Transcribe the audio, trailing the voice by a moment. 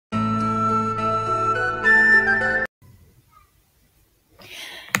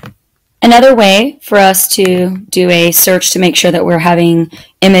Another way for us to do a search to make sure that we're having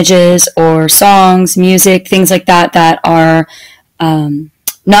images or songs, music, things like that that are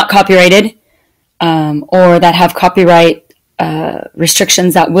not copyrighted or that have copyright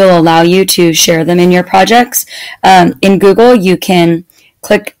restrictions that will allow you to share them in your projects. In Google, you can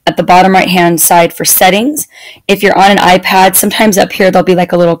click at the bottom right hand side for settings. If you're on an iPad, sometimes up here there'll be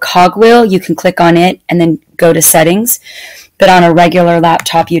like a little cogwheel. You can click on it and then go to settings. But on a regular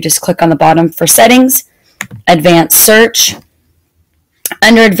laptop, you just click on the bottom for settings, advanced search.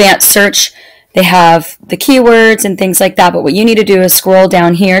 Under advanced search, they have the keywords and things like that. But what you need to do is scroll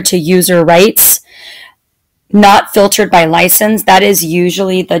down here to user rights, not filtered by license. That is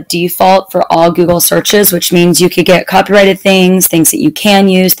usually the default for all Google searches, which means you could get copyrighted things, things that you can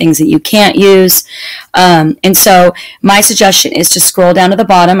use, things that you can't use. And so my suggestion is to scroll down to the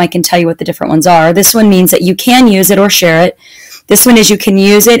bottom. I can tell you what the different ones are. This one means that you can use it or share it. This one is you can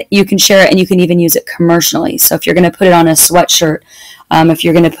use it, you can share it, and you can even use it commercially. So if you're going to put it on a sweatshirt, if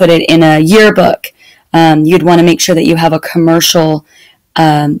you're going to put it in a yearbook, you'd want to make sure that you have a commercial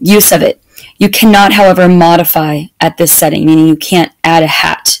use of it. You cannot, however, modify at this setting, meaning you can't add a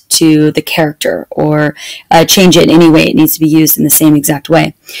hat to the character or change it in any way. It needs to be used in the same exact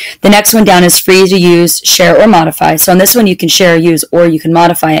way. The next one down is free to use, share, or modify. So on this one, you can share, use, or you can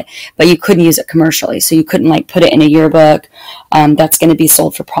modify it, but you couldn't use it commercially. So you couldn't like put it in a yearbook that's going to be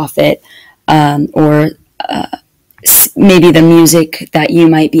sold for profit, or maybe the music that you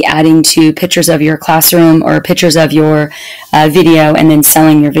might be adding to pictures of your classroom or pictures of your video and then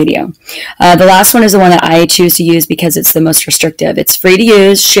selling your video. The last one is the one that I choose to use because it's the most restrictive. It's free to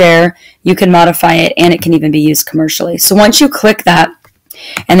use, share, you can modify it, and it can even be used commercially. So once you click that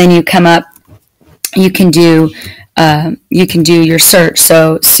and then you come up, you can do your search.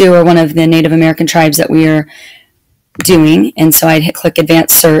 So Sioux are one of the Native American tribes that we are doing, and so I'd click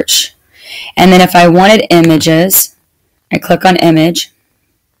advanced search. And then if I wanted images, I click on image,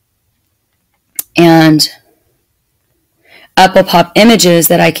 and up will pop images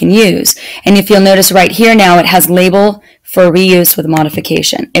that I can use. And if you'll notice right here now, it has label for reuse with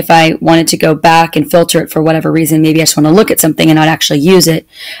modification. If I wanted to go back and filter it for whatever reason, maybe I just want to look at something and not actually use it,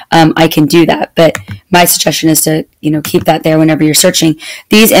 I can do that. But my suggestion is to keep that there whenever you're searching.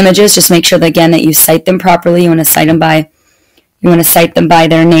 These images, just make sure that, again, that you cite them properly. You want to cite them by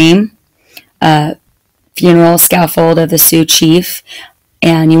their name. Funeral scaffold of the Sioux chief,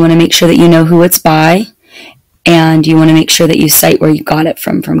 and you want to make sure that you know who it's by, and you want to make sure that you cite where you got it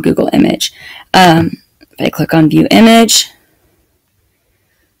from Google Image. If I click on view image,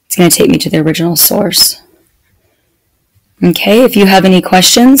 it's going to take me to the original source. Okay, if you have any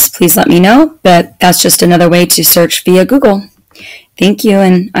questions, please let me know, but that's just another way to search via Google. Thank you,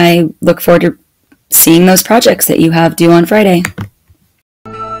 and I look forward to seeing those projects that you have due on Friday.